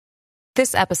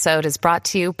This episode is brought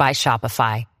to you by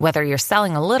Shopify. Whether you're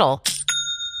selling a little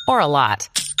or a lot,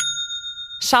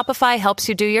 Shopify helps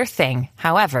you do your thing,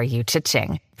 however you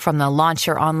cha-ching. From the launch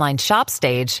your online shop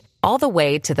stage, all the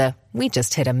way to the we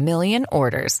just hit 1 million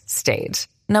orders stage.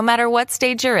 No matter what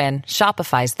stage you're in,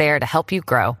 Shopify's there to help you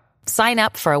grow. Sign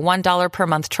up for a $1 per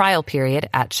month trial period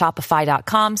at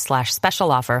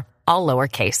shopify.com/special offer, all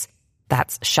lowercase.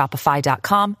 That's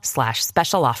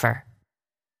shopify.com/special offer.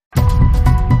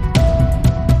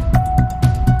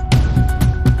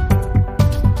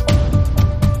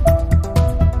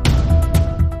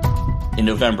 In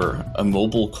November, a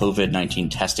mobile COVID-19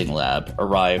 testing lab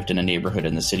arrived in a neighborhood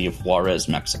in the city of Juarez,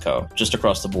 Mexico, just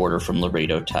across the border from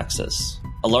Laredo, Texas.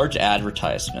 A large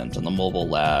advertisement on the mobile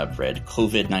lab read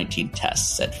COVID-19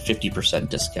 tests at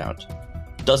 50% discount.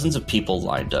 Dozens of people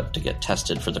lined up to get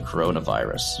tested for the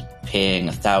coronavirus, paying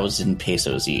 1,000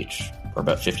 pesos each, or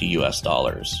about $50 US.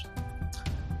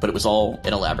 But it was all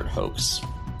an elaborate hoax,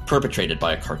 perpetrated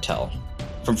by a cartel.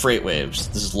 From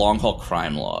Freightwaves, this is Long Haul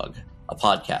Crime Log, a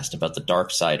podcast about the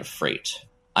dark side of freight.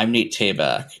 I'm Nate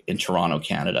Tabak in Toronto,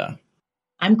 Canada.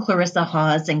 I'm Clarissa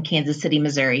Hawes in Kansas City,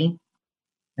 Missouri.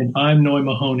 And I'm Noy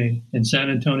Mahoney in San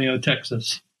Antonio,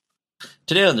 Texas.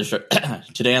 Today on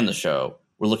the show,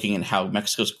 we're looking at how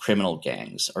Mexico's criminal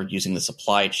gangs are using the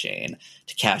supply chain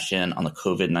to cash in on the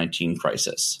COVID-19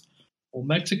 crisis. Well,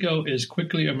 Mexico is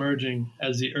quickly emerging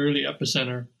as the early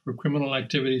epicenter for criminal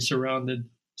activity surrounding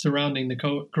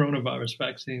the coronavirus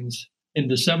vaccines. In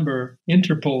December,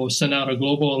 Interpol sent out a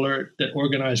global alert that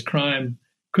organized crime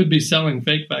could be selling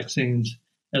fake vaccines,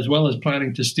 as well as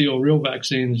planning to steal real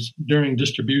vaccines during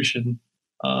distribution.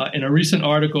 In a recent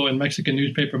article in Mexican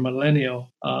newspaper Milenio,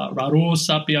 Raul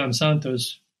Sapian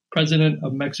Santos, president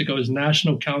of Mexico's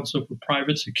National Council for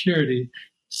Private Security,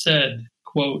 said,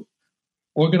 quote,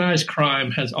 "Organized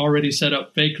crime has already set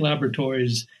up fake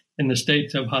laboratories in the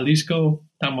states of Jalisco,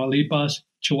 Tamaulipas,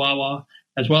 Chihuahua,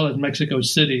 as well as Mexico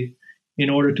City, in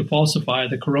order to falsify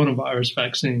the coronavirus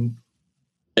vaccine."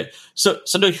 So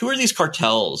who are these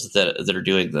cartels that are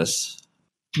doing this?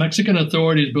 Mexican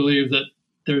authorities believe that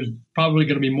there's probably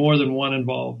going to be more than one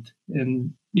involved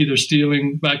in either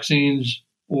stealing vaccines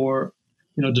or,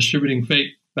 distributing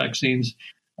fake vaccines.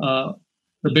 The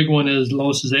big one is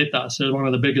Los Zetas. They're one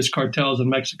of the biggest cartels in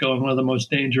Mexico and one of the most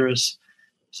dangerous.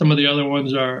 Some of the other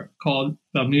ones are called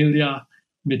Familia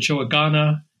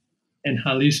Michoacana and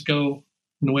Jalisco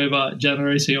Nueva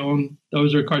Generacion.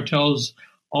 Those are cartels.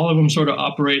 All of them sort of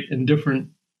operate in different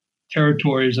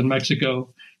territories in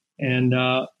Mexico. And,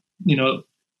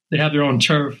 they have their own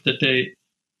turf that they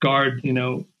guard,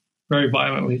 very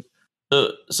violently.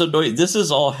 So this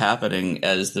is all happening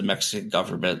as the Mexican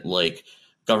government, like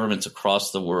governments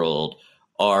across the world,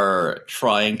 are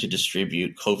trying to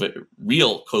distribute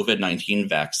real COVID-19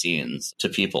 vaccines to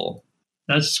people.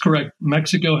 That's correct.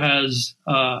 Mexico has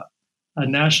a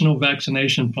national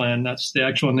vaccination plan. That's the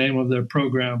actual name of their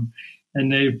program.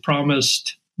 And they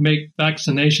promised make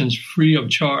vaccinations free of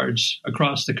charge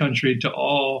across the country to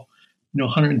all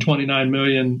 129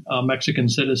 million Mexican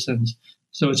citizens.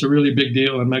 So it's a really big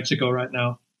deal in Mexico right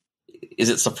now. Is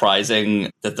it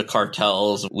surprising that the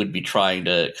cartels would be trying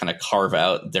to kind of carve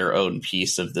out their own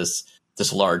piece of this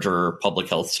larger public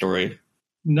health story?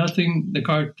 Nothing the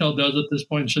cartel does at this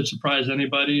point should surprise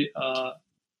anybody.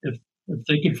 If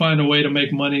they could find a way to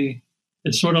make money,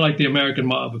 it's sort of like the American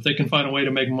mob. If they can find a way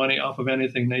to make money off of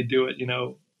anything, they do it.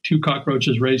 Two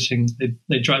cockroaches racing.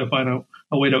 They try to find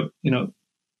a way to,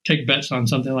 take bets on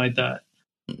something like that.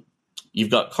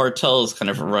 You've got cartels kind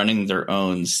of running their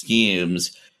own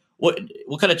schemes. What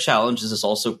kind of challenge is this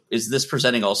also? Is this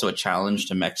presenting also a challenge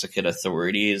to Mexican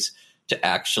authorities to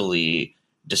actually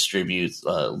distribute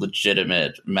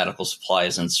legitimate medical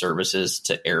supplies and services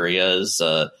to areas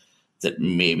that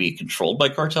may be controlled by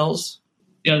cartels?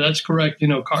 Yeah, that's correct.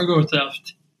 Cargo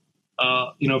theft,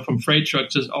 from freight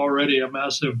trucks is already a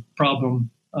massive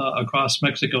problem across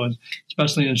Mexico,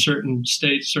 especially in certain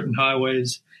states, certain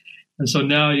highways. And so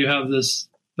now you have this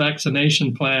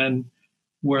vaccination plan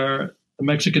where the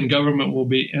Mexican government will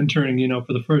be entering,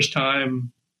 for the first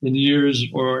time in years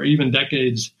or even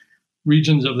decades,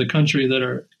 regions of the country that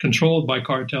are controlled by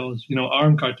cartels,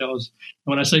 armed cartels.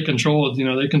 And when I say controlled,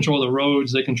 they control the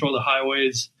roads, they control the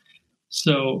highways.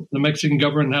 So the Mexican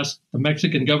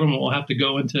government will have to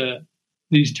go into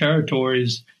these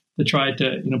territories to try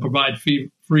to, provide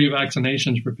free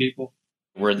vaccinations for people.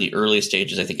 We're in the early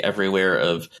stages, I think, everywhere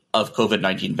of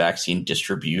COVID-19 vaccine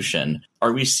distribution.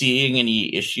 Are we seeing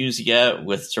any issues yet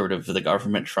with sort of the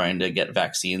government trying to get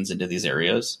vaccines into these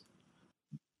areas?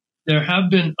 There have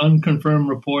been unconfirmed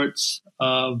reports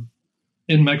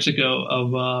in Mexico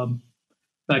of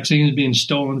vaccines being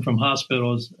stolen from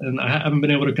hospitals. And I haven't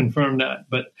been able to confirm that,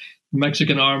 but the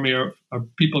Mexican army or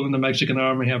people in the Mexican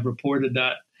army have reported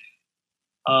that.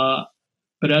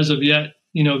 But as of yet,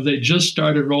 they just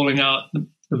started rolling out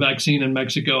the vaccine in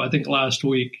Mexico, I think last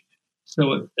week.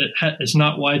 So it's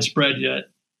not widespread yet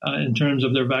in terms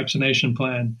of their vaccination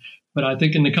plan. But I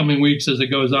think in the coming weeks, as it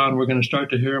goes on, we're going to start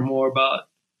to hear more about,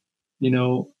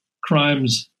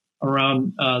 crimes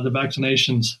around the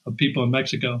vaccinations of people in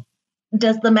Mexico.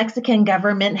 Does the Mexican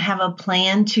government have a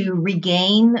plan to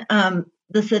regain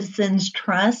the citizens'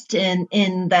 trust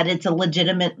in that it's a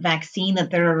legitimate vaccine that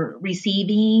they're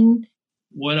receiving?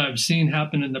 What I've seen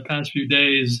happen in the past few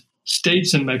days,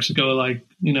 states in Mexico, like,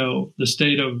 the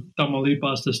state of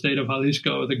Tamaulipas, the state of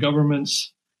Jalisco, the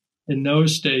governments in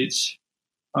those states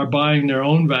are buying their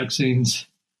own vaccines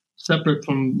separate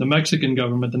from the Mexican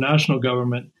government, the national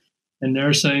government. And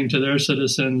they're saying to their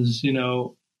citizens,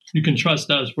 you can trust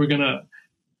us. We're going to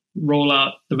roll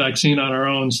out the vaccine on our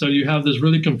own. So you have this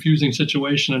really confusing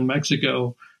situation in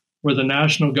Mexico where the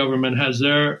national government has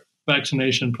their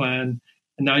vaccination plan.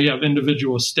 And now you have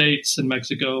individual states in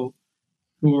Mexico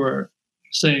who are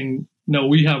saying, no,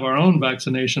 we have our own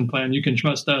vaccination plan. You can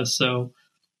trust us. So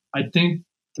I think,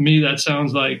 to me, that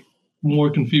sounds like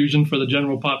more confusion for the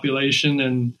general population.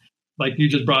 And like you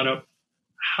just brought up,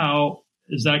 how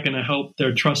is that going to help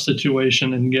their trust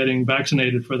situation in getting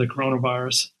vaccinated for the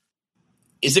coronavirus?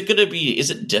 Is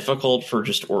it difficult for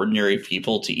just ordinary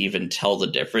people to even tell the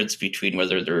difference between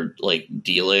whether they're like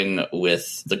dealing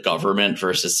with the government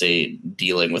versus, say,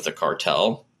 dealing with a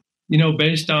cartel?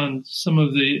 Based on some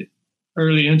of the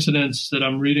early incidents that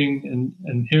I'm reading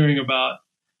and hearing about,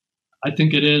 I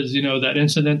think it is, that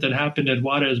incident that happened in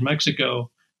Juarez, Mexico,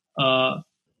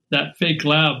 that fake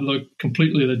lab looked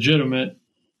completely legitimate.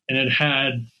 And it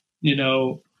had,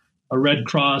 a Red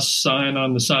Cross sign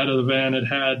on the side of the van. It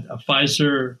had a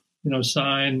Pfizer,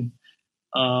 sign.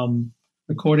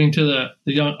 According to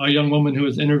a young woman who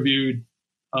was interviewed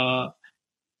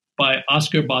by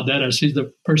Oscar Balderas, he's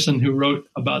the person who wrote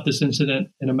about this incident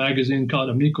in a magazine called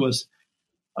Amicus.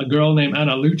 A girl named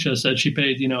Ana Lucha said she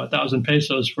paid, 1,000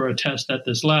 pesos for a test at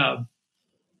this lab,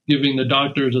 giving the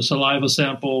doctors a saliva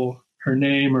sample, her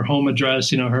name, her home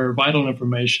address, her vital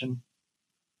information.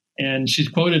 And she's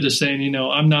quoted as saying,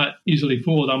 I'm not easily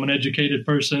fooled. I'm an educated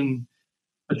person.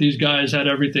 But these guys had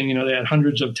everything. They had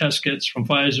hundreds of test kits from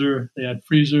Pfizer. They had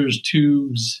freezers,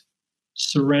 tubes,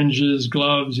 syringes,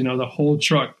 gloves, the whole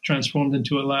truck transformed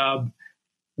into a lab.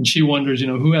 And she wonders,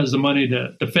 who has the money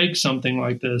to fake something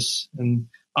like this? And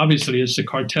obviously it's the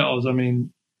cartels. I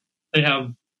mean, they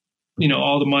have,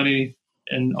 all the money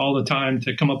and all the time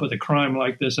to come up with a crime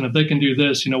like this. And if they can do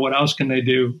this, what else can they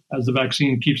do as the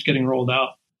vaccine keeps getting rolled out?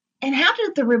 And how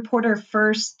did the reporter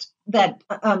that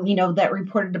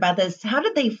reported about this, how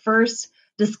did they first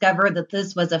discover that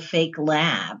this was a fake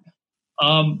lab?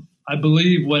 I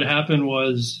believe what happened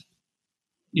was,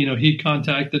 he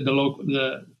contacted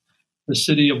the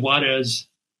city of Juarez,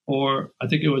 or I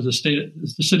think it was the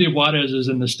city of Juarez is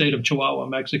in the state of Chihuahua,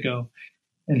 Mexico.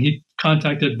 And he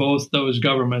contacted both those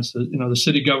governments, the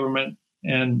city government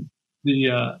and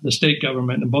the state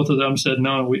government, and both of them said,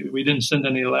 no, we didn't send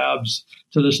any labs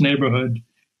to this neighborhood.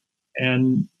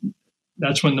 And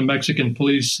that's when the Mexican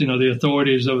police, the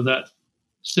authorities of that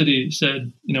city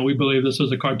said, we believe this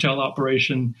was a cartel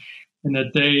operation and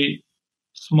that they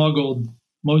smuggled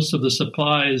most of the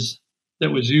supplies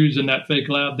that was used in that fake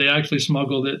lab. They actually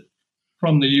smuggled it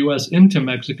from the U.S. into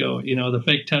Mexico, the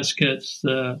fake test kits,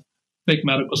 the fake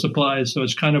medical supplies. So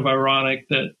it's kind of ironic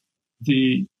that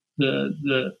the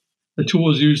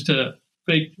tools used to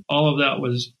fake all of that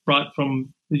was brought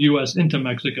from the U.S. into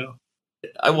Mexico.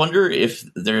 I wonder if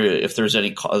there's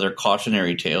any other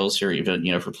cautionary tales here,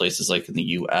 even, for places like in the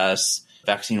U.S.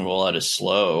 Vaccine rollout is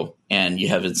slow, and you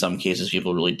have in some cases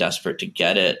people really desperate to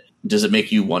get it. Does it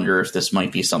make you wonder if this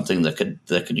might be something that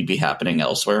could be happening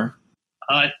elsewhere?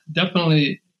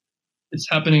 Definitely, it's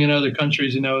happening in other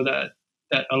countries. That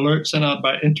alert sent out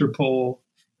by Interpol,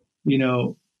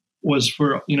 was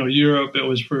for Europe. It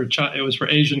was for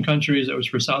Asian countries. It was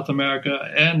for South America,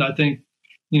 and I think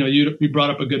you brought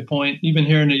up a good point. Even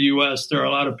here in the U.S., there are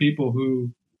a lot of people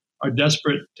who are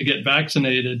desperate to get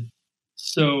vaccinated.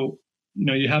 So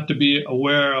you have to be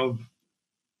aware of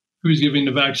who's giving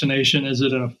the vaccination. Is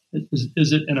it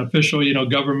an official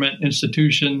government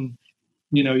institution?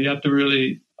 You have to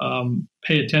really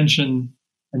pay attention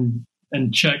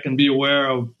and check and be aware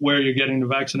of where you're getting the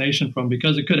vaccination from,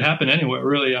 because it could happen anywhere,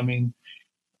 really. I mean,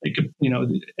 it could,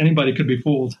 anybody could be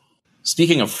fooled.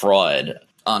 Speaking of fraud,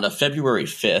 On February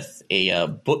 5th, a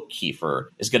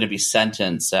bookkeeper is going to be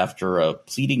sentenced after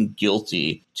pleading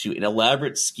guilty to an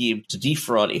elaborate scheme to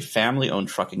defraud a family-owned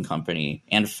trucking company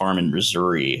and farm in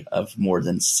Missouri of more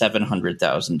than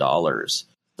 $700,000.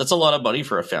 That's a lot of money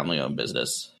for a family-owned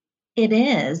business. It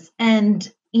is. And,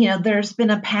 there's been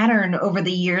a pattern over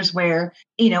the years where,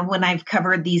 when I've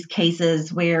covered these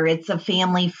cases where it's a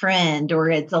family friend or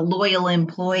it's a loyal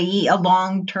employee, a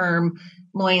long-term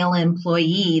loyal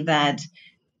employee that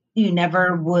you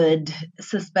never would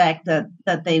suspect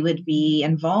that they would be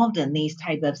involved in these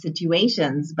type of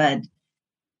situations. But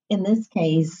in this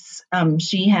case,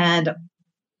 she had,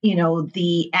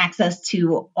 the access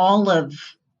to all of,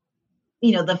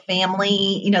 the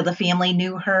family, the family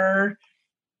knew her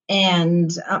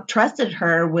and trusted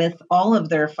her with all of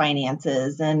their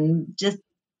finances and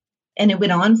it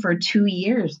went on for 2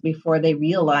 years before they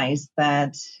realized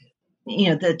that,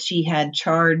 that she had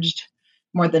charged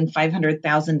more than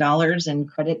 $500,000 in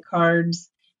credit cards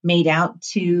made out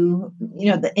to,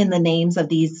 in the names of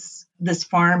this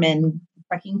farm and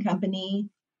trucking company,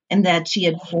 and that she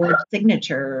had forged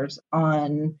signatures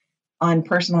on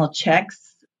personal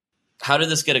checks. How did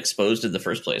this get exposed in the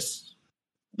first place?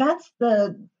 That's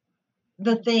the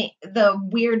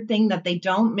weird thing that they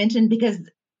don't mention, because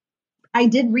I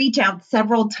did reach out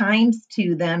several times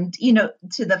to them,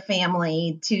 to the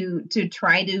family to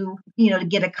try to, to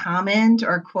get a comment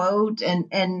or quote,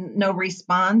 and no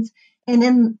response.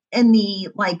 And in the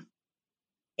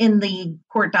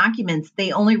court documents,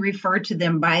 they only refer to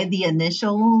them by the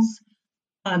initials.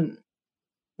 But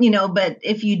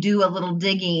if you do a little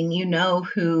digging,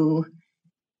 who,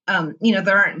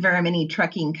 there aren't very many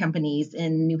trucking companies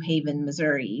in New Haven,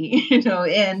 Missouri,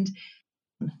 and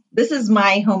this is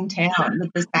my hometown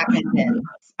that this happened in.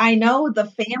 I know the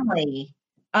family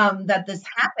that this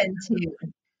happened to.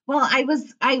 Well, it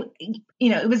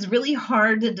was really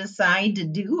hard to decide to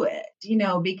do it,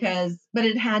 but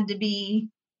it had to be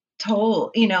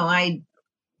told, I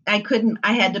couldn't,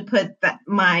 I had to put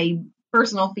my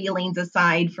personal feelings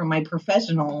aside from my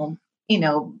professional,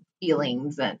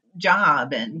 feelings and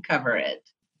job and cover it.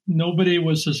 Nobody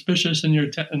was suspicious in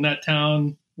in that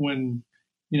town when,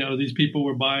 these people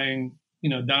were buying,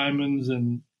 diamonds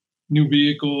and new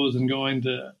vehicles and going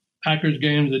to Packers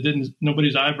games.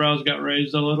 Nobody's eyebrows got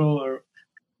raised a little, or.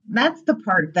 That's the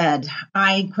part that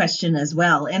I question as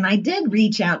well. And I did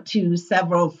reach out to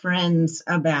several friends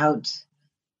about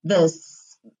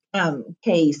this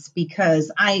case,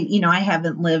 because I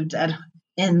haven't lived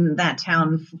in that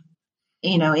town,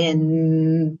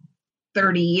 in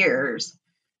 30 years.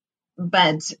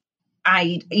 But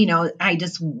I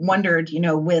just wondered,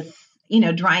 with,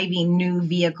 driving new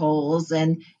vehicles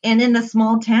and in a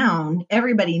small town,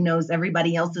 everybody knows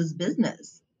everybody else's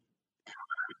business.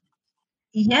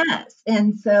 Yes.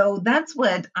 And so that's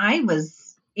what I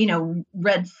was,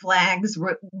 red flags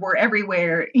were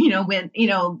everywhere, when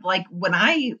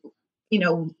I,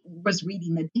 was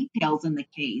reading the details in the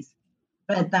case,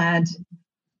 but that,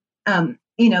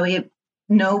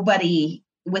 nobody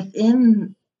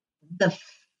within the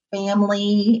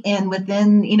family and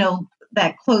within,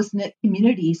 that close-knit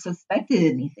community suspected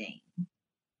anything.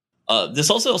 This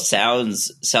also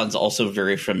sounds also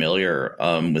very familiar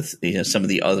with some of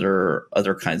the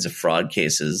other kinds of fraud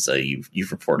cases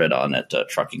you've reported on at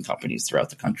trucking companies throughout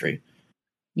the country.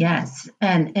 Yes,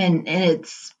 and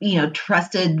it's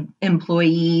trusted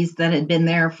employees that had been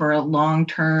there for long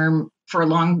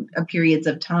periods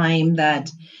of time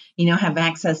that have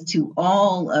access to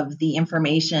all of the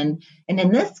information. And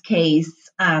in this case,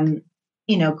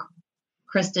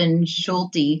 Kristen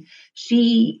Schulte,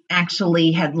 she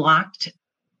actually had locked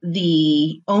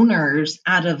the owners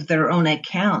out of their own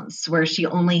accounts, where she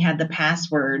only had the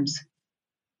passwords,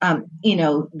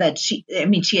 that she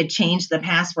had changed the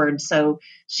password. So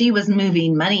she was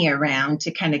moving money around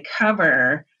to kind of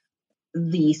cover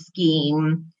the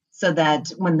scheme, so that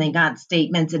when they got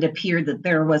statements, it appeared that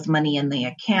there was money in the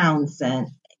accounts, and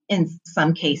in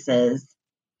some cases.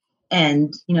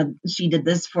 And, she did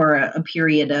this for a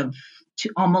period of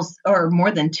almost or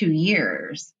more than 2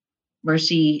 years, where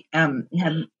she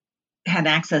had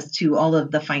access to all of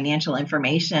the financial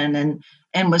information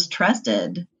and was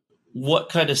trusted. What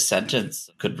kind of sentence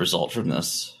could result from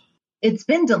this? It's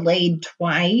been delayed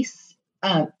twice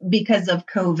because of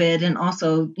COVID, and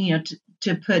also,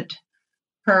 to put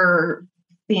her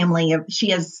family,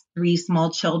 she has 3 small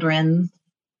children,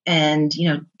 and,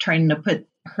 trying to put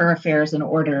her affairs in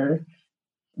order.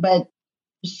 But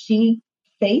she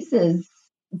faces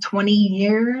 20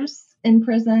 years in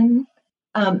prison,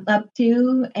 up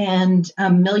to, and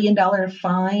 $1 million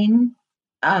fine.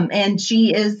 And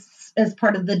she is as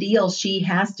part of the deal, she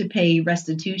has to pay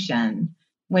restitution,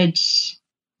 which,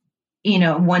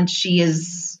 once she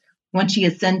is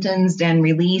sentenced and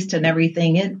released and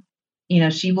everything,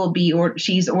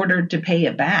 she's ordered to pay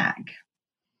it back.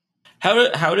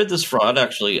 How did this fraud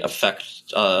actually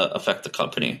affect the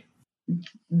company?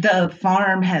 The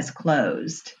farm has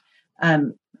closed.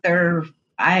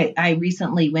 I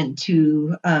recently went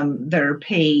to their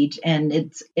page, and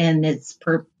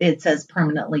it says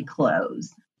permanently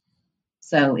closed.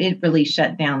 So it really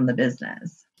shut down the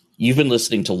business. You've been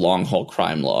listening to Long Haul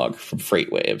Crime Log from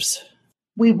FreightWaves.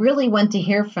 We really want to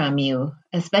hear from you,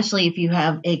 especially if you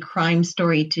have a crime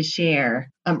story to share.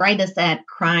 Write us at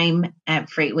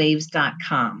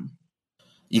crime@freightwaves.com.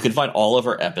 You can find all of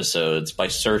our episodes by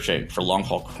searching for Long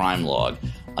Haul Crime Log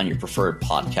on your preferred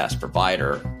podcast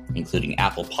provider, including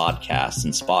Apple Podcasts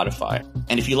and Spotify.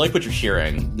 And if you like what you're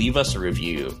hearing, leave us a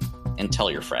review and tell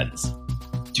your friends.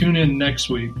 Tune in next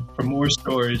week for more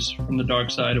stories from the dark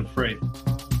side of freight.